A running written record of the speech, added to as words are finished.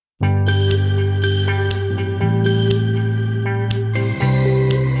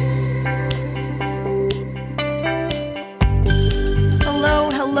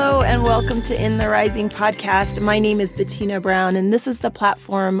welcome to In the Rising podcast. My name is Bettina Brown, and this is the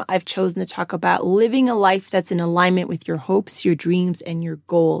platform I've chosen to talk about living a life that's in alignment with your hopes, your dreams, and your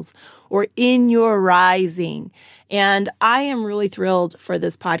goals, or in your rising. And I am really thrilled for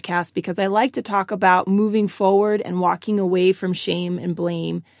this podcast because I like to talk about moving forward and walking away from shame and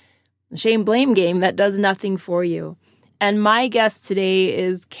blame, the shame-blame game that does nothing for you. And my guest today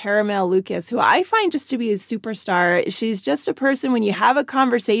is Caramel Lucas, who I find just to be a superstar. She's just a person, when you have a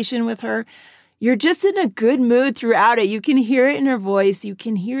conversation with her, you're just in a good mood throughout it. You can hear it in her voice. You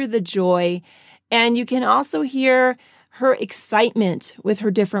can hear the joy. And you can also hear her excitement with her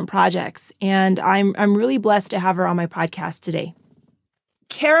different projects. And I'm really blessed to have her on my podcast today.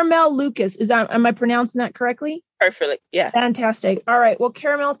 Caramel Lucas, am I pronouncing that correctly? Perfectly. Yeah. Fantastic. All right. Well,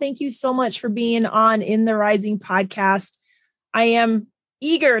 Caramel, thank you so much for being on In the Rising podcast. I am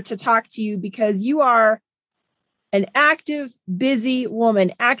eager to talk to you because you are an active, busy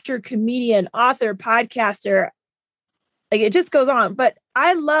woman, actor, comedian, author, podcaster. Like, it just goes on. But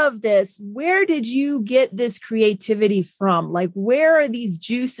I love this. Where did you get this creativity from? Like, where are these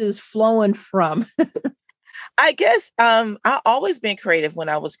juices flowing from? I guess I've always been creative when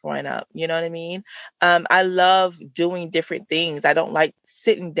I was growing up. You know what I mean? I love doing different things. I don't like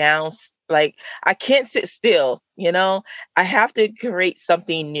sitting down. Like, I can't sit still, you know? I have to create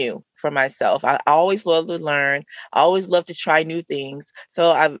something new for myself. I always love to learn. I always love to try new things.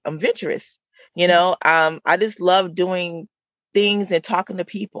 So I'm adventurous, you know? I just love doing things and talking to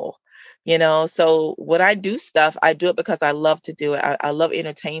people, you know? So when I do stuff, I do it because I love to do it. I love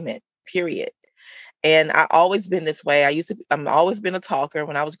entertainment, period. And I always been this way. I'm always been a talker.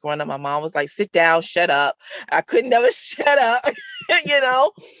 When I was growing up, my mom was like, sit down, shut up. I could never shut up, you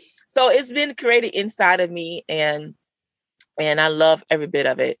know? So it's been created inside of me, and I love every bit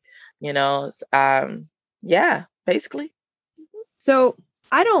of it, you know? Yeah, basically. So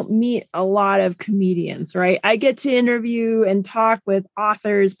I don't meet a lot of comedians, right? I get to interview and talk with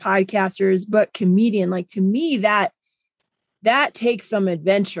authors, podcasters, but comedian, like, to me, that takes some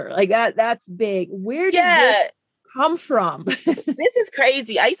adventure. Like, that's big. Where did this come from? This is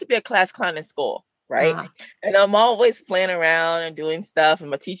crazy. I used to be a class clown in school, right? And I'm always playing around and doing stuff.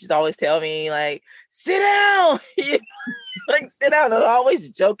 And my teachers always tell me, like, sit down, like, sit down. I'm always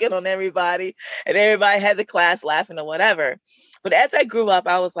joking on everybody. And everybody had the class laughing or whatever. But as I grew up,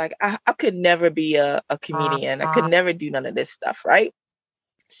 I was like, I could never be a comedian. I could never do none of this stuff, right?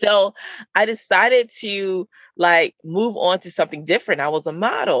 So I decided to, like, move on to something different. I was a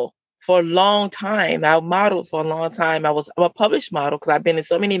model for a long time. I modeled for a long time. I'm a published model because I've been in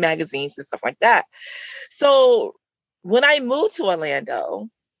so many magazines and stuff like that. So when I moved to Orlando,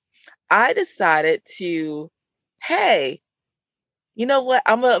 I decided to, hey, you know what?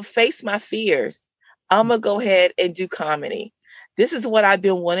 I'm going to face my fears. I'm going to go ahead and do comedy. This is what I've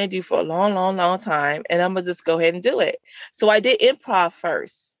been wanting to do for a long, long, long time. And I'm going to just go ahead and do it. So I did improv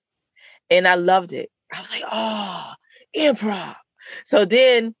first, and I loved it. I was like, oh, improv. So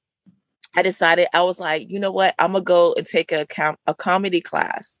then I decided, I was like, you know what? I'm going to go and take a comedy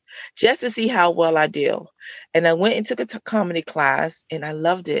class just to see how well I do. And I went and took a comedy class, and I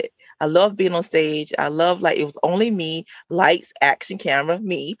loved it. I love being on stage. I love, like, it was only me, lights, action, camera,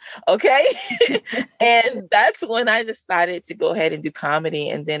 me. Okay. And that's when I decided to go ahead and do comedy.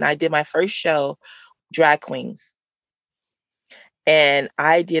 And then I did my first show, Drag Queens. And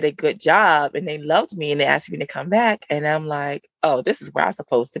I did a good job, and they loved me, and they asked me to come back. And I'm like, oh, this is where I'm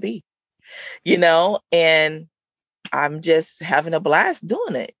supposed to be, you know? And I'm just having a blast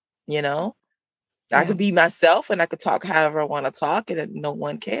doing it, you know? I could be myself, and I could talk however I want to talk, and no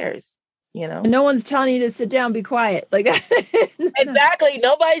one cares, you know? And no one's telling you to sit down, be quiet. Like, exactly.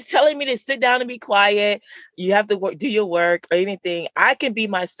 Nobody's telling me to sit down and be quiet. You have to do your work or anything. I can be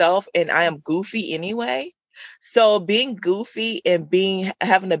myself, and I am goofy anyway. So being goofy and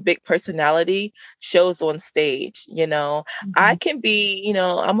having a big personality shows on stage, you know. I can be, you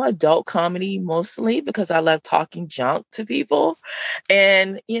know, I'm adult comedy mostly because I love talking junk to people.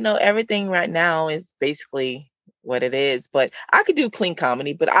 And, you know, everything right now is basically what it is. But I could do clean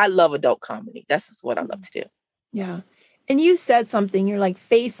comedy, but I love adult comedy. That's just what I love to do. Yeah. And you said something, you're like,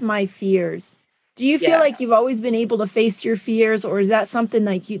 face my fears. Do you feel like you've always been able to face your fears, or is that something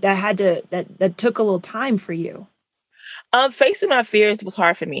like that took a little time for you? Facing my fears was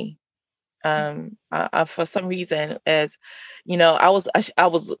hard for me. For some reason, as you know, I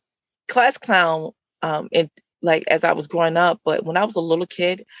was class clown, and like as I was growing up, but when I was a little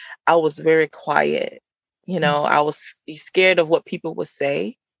kid, I was very quiet. You know, I was scared of what people would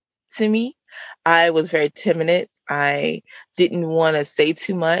say to me. I was very timid. I didn't want to say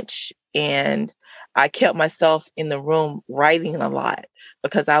too much. and I kept myself in the room writing a lot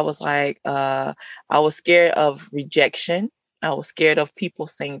because I was like, I was scared of rejection. I was scared of people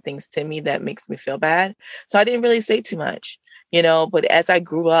saying things to me that makes me feel bad. So I didn't really say too much, but as I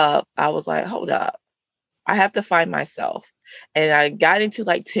grew up, I was like, hold up. I have to find myself. And I got into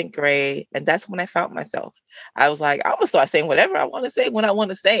like 10th grade, and that's when I found myself. I was like, I'm gonna start saying whatever I want to say when I want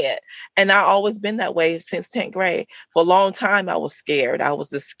to say it. And I've always been that way since 10th grade. For a long time, I was scared. I was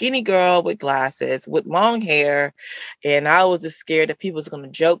the skinny girl with glasses, with long hair. And I was just scared that people was gonna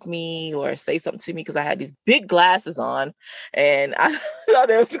joke me or say something to me because I had these big glasses on. And I thought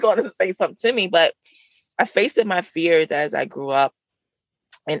they was gonna say something to me. But I faced my fears as I grew up.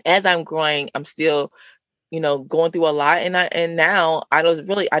 And as I'm growing, I'm still going through a lot. And now I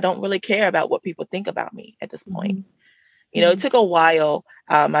don't really care about what people think about me at this point. Mm-hmm. It took a while.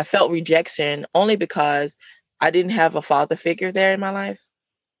 I felt rejection only because I didn't have a father figure there in my life,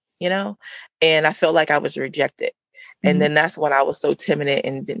 and I felt like I was rejected. And then that's when I was so timid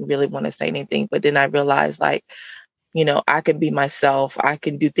and didn't really want to say anything. But then I realized like, I can be myself. I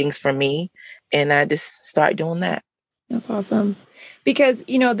can do things for me. And I just start doing that. That's awesome. Because,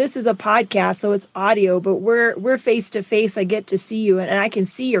 this is a podcast, so it's audio, but we're face to face. I get to see you and I can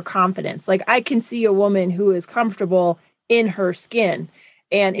see your confidence. Like I can see a woman who is comfortable in her skin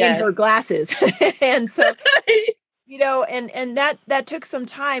and in her glasses. And so, and that took some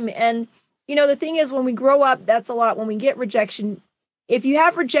time. And, the thing is when we grow up, that's a lot when we get rejection. If you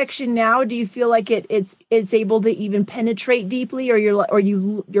have rejection now, do you feel like it's able to even penetrate deeply or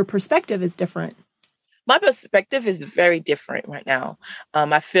your perspective is different? My perspective is very different right now.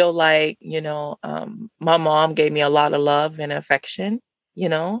 I feel like, my mom gave me a lot of love and affection,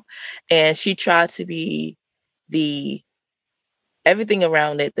 and she tried to be the everything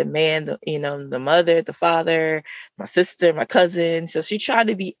around it, the man, the mother, the father, my sister, my cousin. So she tried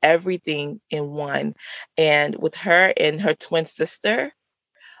to be everything in one. And with her and her twin sister,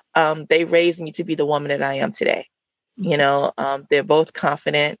 they raised me to be the woman that I am today. They're both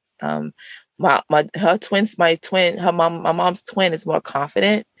confident. My mom's twin is more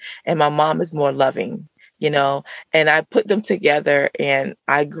confident and my mom is more loving, and I put them together and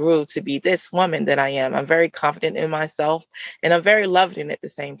I grew to be this woman that I am. I'm very confident in myself and I'm very loving at the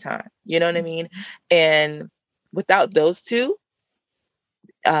same time. You know what I mean? And without those two,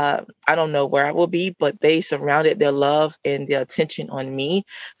 I don't know where I will be, but they surrounded their love and their attention on me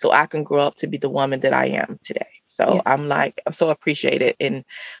so I can grow up to be the woman that I am today. So I'm so appreciated. And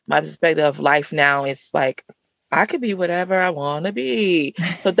my perspective of life now is like, I could be whatever I want to be.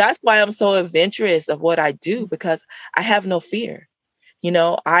 So that's why I'm so adventurous of what I do, because I have no fear.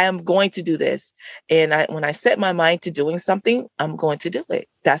 I am going to do this. And when I set my mind to doing something, I'm going to do it.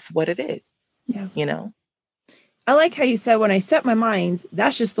 That's what it is. Yeah. I like how you said, when I set my mind,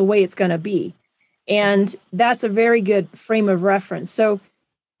 that's just the way it's going to be. And that's a very good frame of reference. So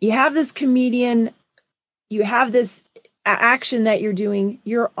you have this comedian, you have this action that you're doing.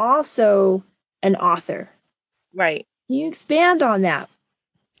 You're also an author. Right. Can you expand on that?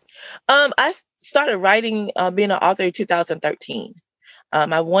 I started writing, being an author in 2013.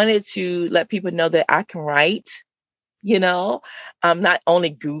 I wanted to let people know that I can write, I'm not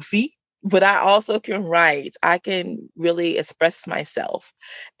only goofy, but I also can write. I can really express myself.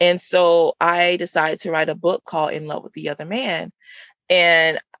 And so I decided to write a book called In Love with the Other Man.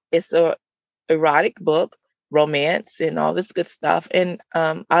 And it's a erotic book, romance and all this good stuff. And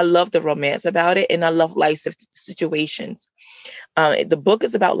I love the romance about it. And I love life situations. The book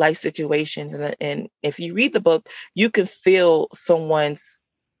is about life situations. And if you read the book, you can feel someone's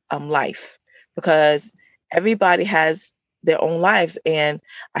life, because everybody has their own lives. And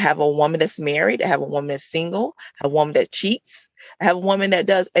I have a woman that's married. I have a woman that's single. I have a woman that cheats. I have a woman that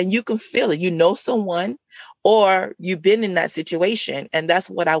does. And you can feel it. Someone, or you've been in that situation. And that's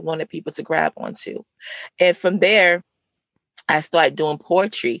what I wanted people to grab onto. And from there, I started doing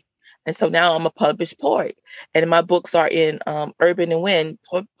poetry. And so now I'm a published poet. And my books are in Urban and Wind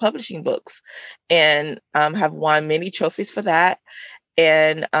publishing books. And have won many trophies for that.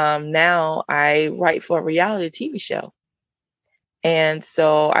 And now I write for a reality TV show. And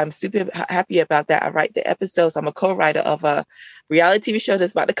so I'm super happy about that. I write the episodes. I'm a co-writer of a reality TV show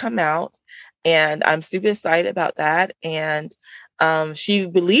that's about to come out. And I'm super excited about that. And she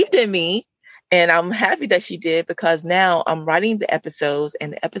believed in me. And I'm happy that she did, because now I'm writing the episodes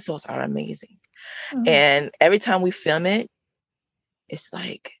and the episodes are amazing. Mm-hmm. And every time we film it, it's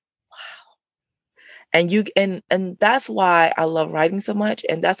like, and that's why I love writing so much.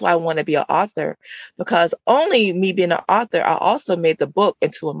 And that's why I want to be an author, because only me being an author, I also made the book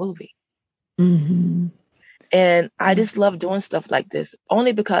into a movie. Mm-hmm. And I just love doing stuff like this,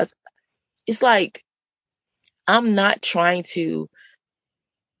 only because it's like I'm not trying to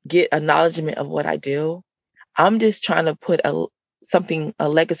get acknowledgement of what I do. I'm just trying to put a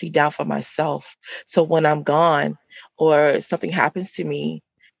legacy down for myself. So when I'm gone or something happens to me,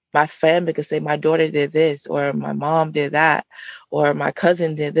 my family could say my daughter did this or my mom did that or my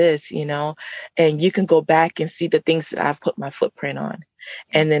cousin did this, and you can go back and see the things that I've put my footprint on.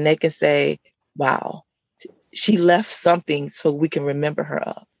 And then they can say, wow, she left something so we can remember her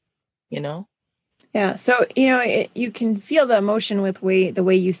of, you know? Yeah. So, you can feel the emotion with the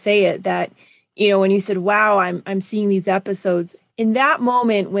way you say it, that, when you said, wow, I'm seeing these episodes in that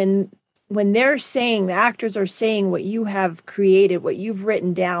moment when they're saying, the actors are saying what you have created, what you've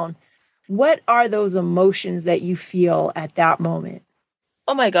written down, what are those emotions that you feel at that moment?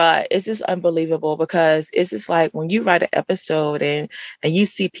 Oh my God, it's just unbelievable because it's just like when you write an episode and you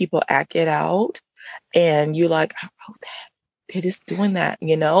see people act it out and you're like, I wrote that. They're just doing that,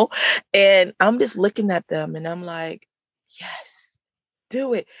 And I'm just looking at them and I'm like, yes,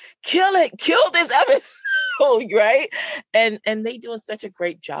 do it. Kill it. Kill this episode, right? And they doing such a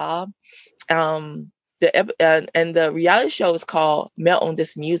great job. And the reality show is called Melt on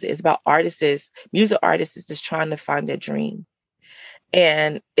This Music. It's about music artists just trying to find their dream.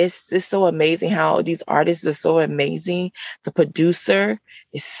 And it's just so amazing how these artists are so amazing. The producer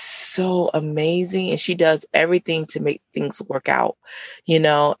is so amazing and she does everything to make things work out,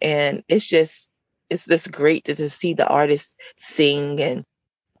 and it's just great to see the artists sing, and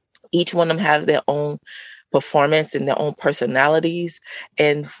each one of them have their own performance and their own personalities,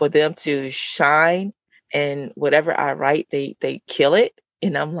 and for them to shine and whatever I write, they kill it.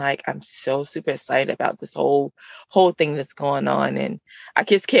 And I'm like, I'm so super excited about this whole thing that's going on. And I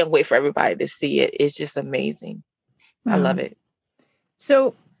just can't wait for everybody to see it. It's just amazing. I love it.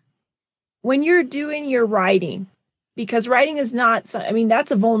 So when you're doing your writing, because writing is not,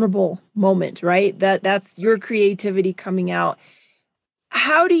 that's a vulnerable moment, right? That's your creativity coming out.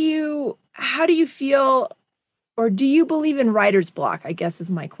 How do you feel, or do you believe in writer's block, I guess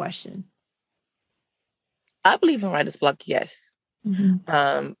is my question. I believe in writer's block, yes.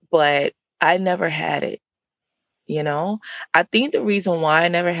 Mm-hmm. But I never had it. I think the reason why I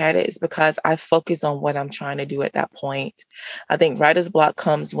never had it is because I focus on what I'm trying to do at that point. I think writer's block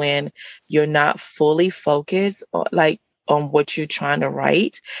comes when you're not fully focused on what you're trying to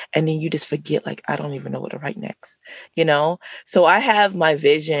write. And then you just forget, like, I don't even know what to write next, So I have my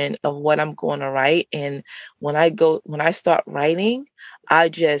vision of what I'm going to write. And when I start writing, I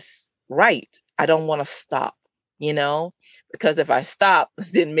just write. I don't want to stop. Because if I stop,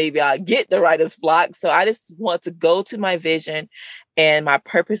 then maybe I'll get the writer's block. So I just want to go to my vision and my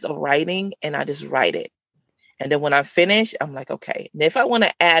purpose of writing, and I just write it. And then when I finish, I'm like, okay. And if I want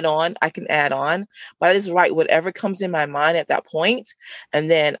to add on, I can add on, but I just write whatever comes in my mind at that point. And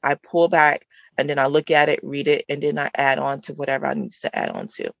then I pull back and then I look at it, read it, and then I add on to whatever I need to add on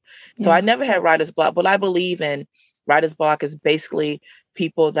to. So I never had writer's block, but I believe in writer's block is basically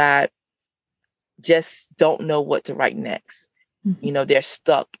people that just don't know what to write next. Mm-hmm. They're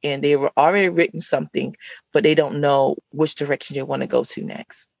stuck and they were already written something, but they don't know which direction they want to go to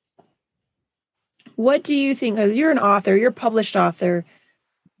next. What do you think, as you're an author, you're a published author,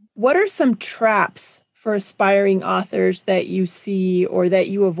 what are some traps for aspiring authors that you see or that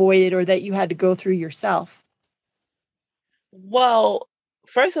you avoided or that you had to go through yourself? Well,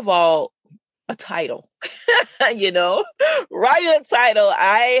 first of all, a title, writing a title.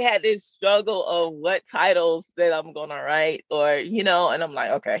 I had this struggle of what titles that I'm going to write and I'm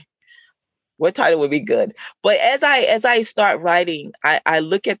like, okay, what title would be good? But as I start writing, I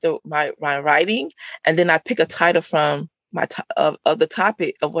look at my writing and then I pick a title from of the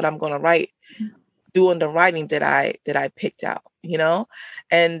topic of what I'm going to write, doing the writing that I picked out,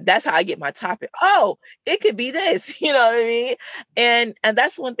 and that's how I get my topic. Oh, it could be this, you know what I mean? And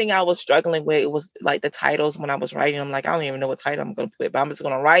that's one thing I was struggling with. It was like the titles when I was writing. I'm like, I don't even know what title I'm going to put, but I'm just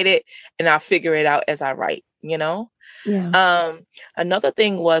going to write it and I'll figure it out as I write, Yeah. Another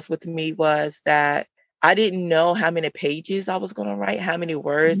thing with me was that I didn't know how many pages I was going to write, how many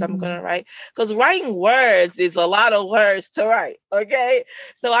words I'm going to write, because writing words is a lot of words to write. Okay.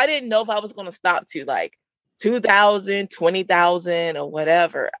 So I didn't know if I was going to stop to like 2,000, 20,000 or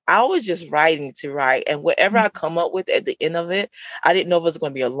whatever. I was just writing to write. And whatever I come up with at the end of it, I didn't know if it was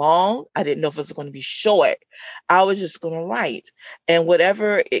going to be a long, I didn't know if it was going to be short. I was just going to write. And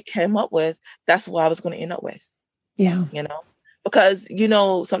whatever it came up with, that's what I was going to end up with. Yeah. Because,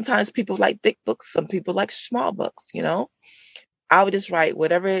 sometimes people like thick books. Some people like small books, I would just write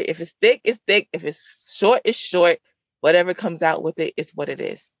whatever. If it's thick, it's thick. If it's short, it's short. Whatever comes out with it is what it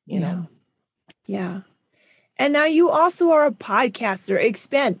is, Yeah. Yeah. And now you also are a podcaster.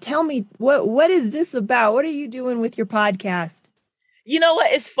 Expand. Tell me, what is this about? What are you doing with your podcast? You know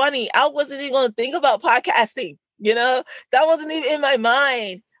what? It's funny. I wasn't even going to think about podcasting. That wasn't even in my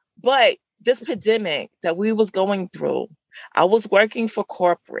mind. But this pandemic that we was going through, I was working for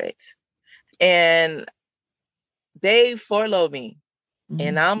corporate and they furloughed me.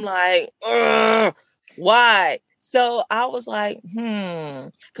 And I'm like, why? So I was like,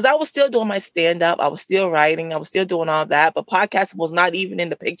 because I was still doing my stand-up. I was still writing. I was still doing all that. But podcast was not even in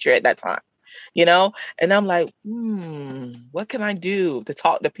the picture at that time, And I'm like, what can I do to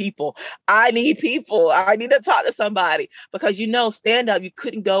talk to people? I need people. I need to talk to somebody. Because, stand-up, you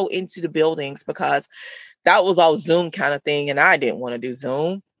couldn't go into the buildings because that was all Zoom kind of thing. And I didn't want to do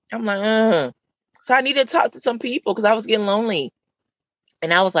Zoom. I'm like, So I needed to talk to some people because I was getting lonely.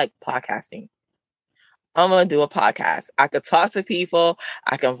 And I was like, podcasting. I'm going to do a podcast. I could talk to people.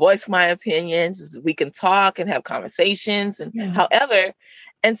 I can voice my opinions. We can talk and have conversations and however.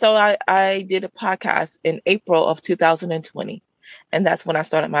 And so I did a podcast in April of 2020. And that's when I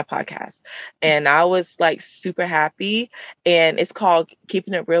started my podcast. And I was like super happy. And it's called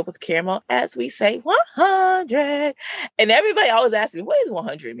Keeping It Real with Caramel, as we say, 100. And everybody always asks me, what does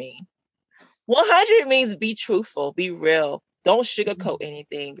 100 mean? 100 means be truthful, be real. Don't sugarcoat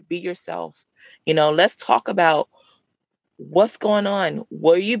anything. Be yourself. Let's talk about what's going on,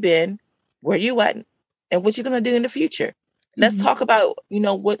 where you been, where you at, and what you're going to do in the future. Let's talk about,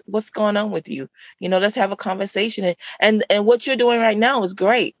 what's going on with you. Let's have a conversation. And what you're doing right now is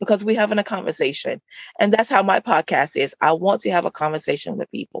great because we're having a conversation. And that's how my podcast is. I want to have a conversation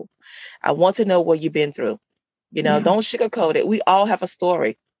with people. I want to know what you've been through. Don't sugarcoat it. We all have a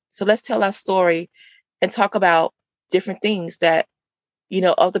story. So let's tell our story and talk about different things that,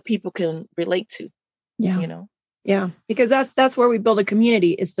 other people can relate to. Yeah. Yeah. Because that's where we build a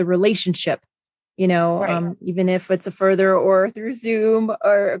community. It's the relationship, right. Even if it's a further or through Zoom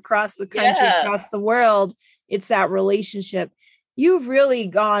or across the country, across the world, it's that relationship. You've really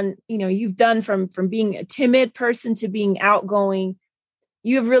gone, you've done from being a timid person to being outgoing.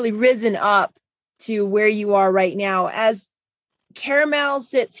 You've really risen up to where you are right now. As Caramel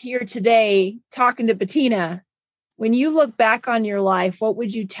sits here today talking to Bettina, when you look back on your life, what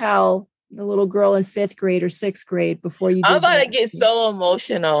would you tell the little girl in 5th grade or 6th grade before you did I'm about that? to get so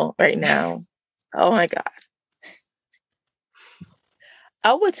emotional right now. Oh my God.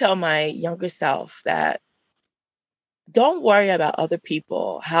 I would tell my younger self that don't worry about other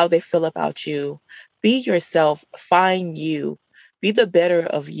people, how they feel about you. Be yourself, find you, be the better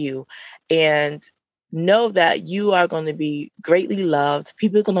of you, and know that you are going to be greatly loved.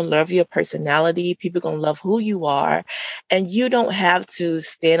 People are going to love your personality. People are going to love who you are. And you don't have to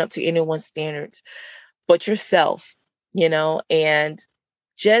stand up to anyone's standards but yourself, and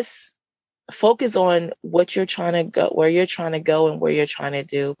just focus on what you're trying to go, where you're trying to go and where you're trying to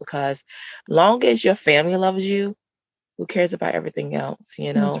do. Because long as your family loves you, who cares about everything else?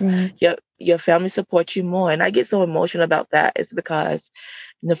 That's right. Your family supports you more. And I get so emotional about that. It's because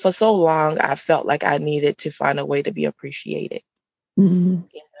for so long I felt like I needed to find a way to be appreciated.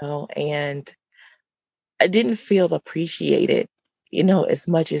 And I didn't feel appreciated, as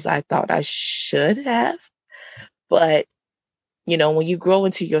much as I thought I should have. But when you grow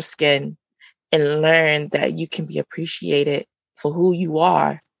into your skin and learn that you can be appreciated for who you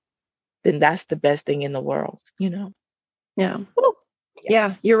are, then that's the best thing in the world, Yeah. Woo.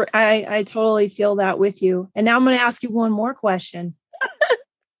 Yeah, I totally feel that with you. And now I'm going to ask you one more question.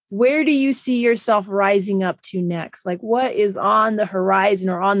 Where do you see yourself rising up to next? Like what is on the horizon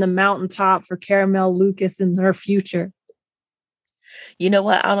or on the mountaintop for Caramel Lucas in her future? You know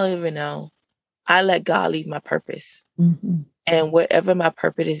what? I don't even know. I let God lead my purpose. And whatever my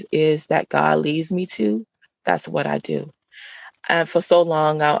purpose is that God leads me to, that's what I do. And for so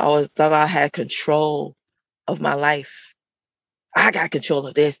long, I was thought I had control of my life. I got control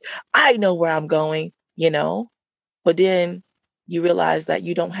of this. I know where I'm going, But then you realize that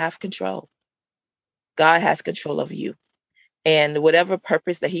you don't have control. God has control of you. And whatever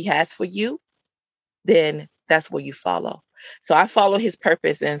purpose that he has for you, then that's what you follow. So I follow his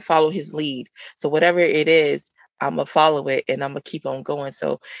purpose and follow his lead. So whatever it is, I'm going to follow it and I'm going to keep on going.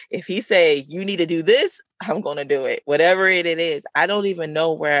 So if he say, you need to do this, I'm going to do it. Whatever it is, I don't even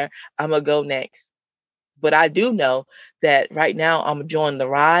know where I'm going to go next. But I do know that right now I'm enjoying the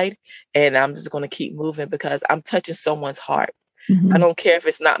ride and I'm just going to keep moving because I'm touching someone's heart. I don't care if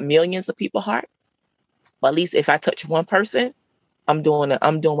it's not millions of people's heart, but at least if I touch one person, I'm doing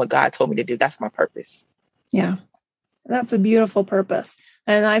what God told me to do. That's my purpose. Yeah. That's a beautiful purpose.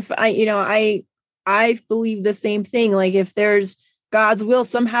 And I believe the same thing. Like if there's God's will,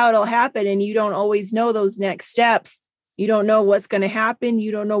 somehow it'll happen. And you don't always know those next steps. You don't know what's going to happen.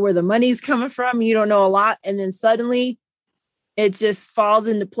 You don't know where the money's coming from. You don't know a lot. And then suddenly it just falls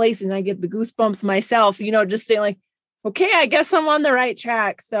into place. And I get the goosebumps myself, just saying like, okay, I guess I'm on the right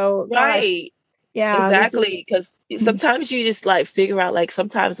track. So right. Gosh, yeah, exactly. Because sometimes you just like figure out, like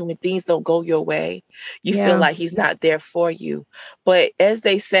sometimes when things don't go your way, you feel like he's not there for you. But as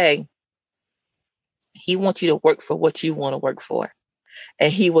they say, he wants you to work for what you want to work for,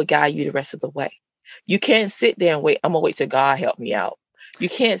 and he will guide you the rest of the way. You can't sit there and wait. I'm going to wait till God help me out. You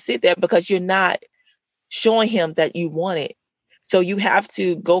can't sit there because you're not showing him that you want it. So you have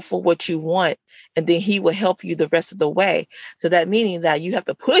to go for what you want, and then he will help you the rest of the way. So that meaning that you have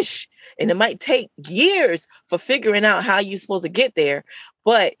to push, and it might take years for figuring out how you're supposed to get there.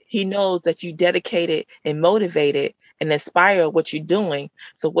 But he knows that you dedicated and motivated and inspire what you're doing.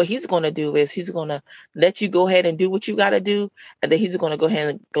 So what he's going to do is he's going to let you go ahead and do what you got to do. And then he's going to go ahead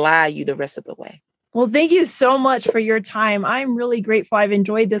and glide you the rest of the way. Well, thank you so much for your time. I'm really grateful. I've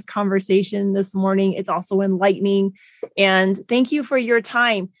enjoyed this conversation this morning. It's also enlightening. And thank you for your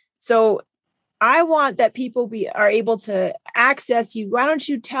time. So I want that people are able to access you. Why don't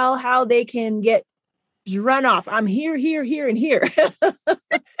you tell how they can get run off? I'm here, and here.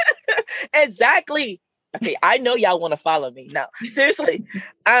 Exactly. Okay, I know y'all want to follow me. No, seriously.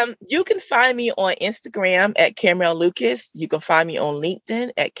 You can find me on Instagram at Caramel Lucas. You can find me on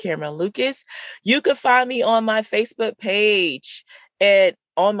LinkedIn at Caramel Lucas. You can find me on my Facebook page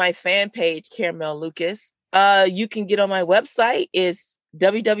on my fan page, Caramel Lucas. You can get on my website. It's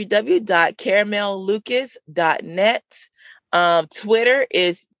www.caramellucas.net. Twitter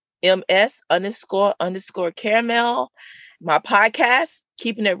is ms__caramel. My podcast,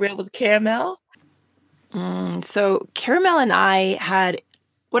 Keeping It Real with Caramel. So Caramel and I had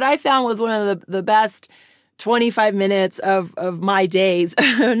what I found was one of the best 25 minutes of my days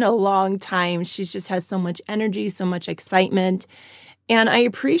in a long time. She just has so much energy, so much excitement. And I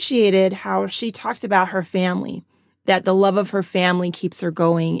appreciated how she talked about her family, that the love of her family keeps her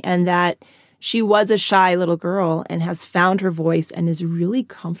going, and that she was a shy little girl and has found her voice and is really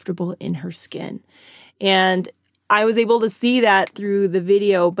comfortable in her skin. And I was able to see that through the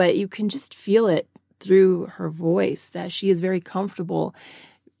video, but you can just feel it through her voice, that she is very comfortable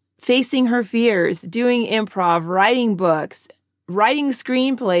facing her fears, doing improv, writing books, writing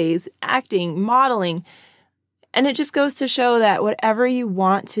screenplays, acting, modeling. And it just goes to show that whatever you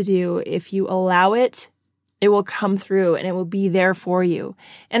want to do, if you allow it, it will come through and it will be there for you.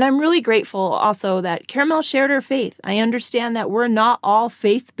 And I'm really grateful also that Caramel shared her faith. I understand that we're not all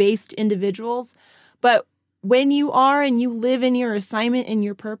faith-based individuals, but when you are and you live in your assignment and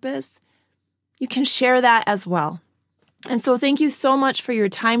your purpose, you can share that as well. And so thank you so much for your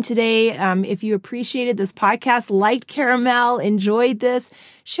time today. If you appreciated this podcast, liked Caramel, enjoyed this,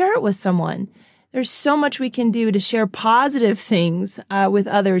 share it with someone. There's so much we can do to share positive things with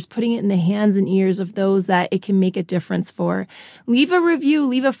others, putting it in the hands and ears of those that it can make a difference for. Leave a review,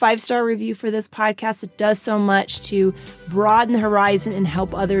 leave a 5-star review for this podcast. It does so much to broaden the horizon and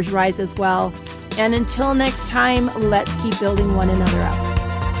help others rise as well. And until next time, let's keep building one another up.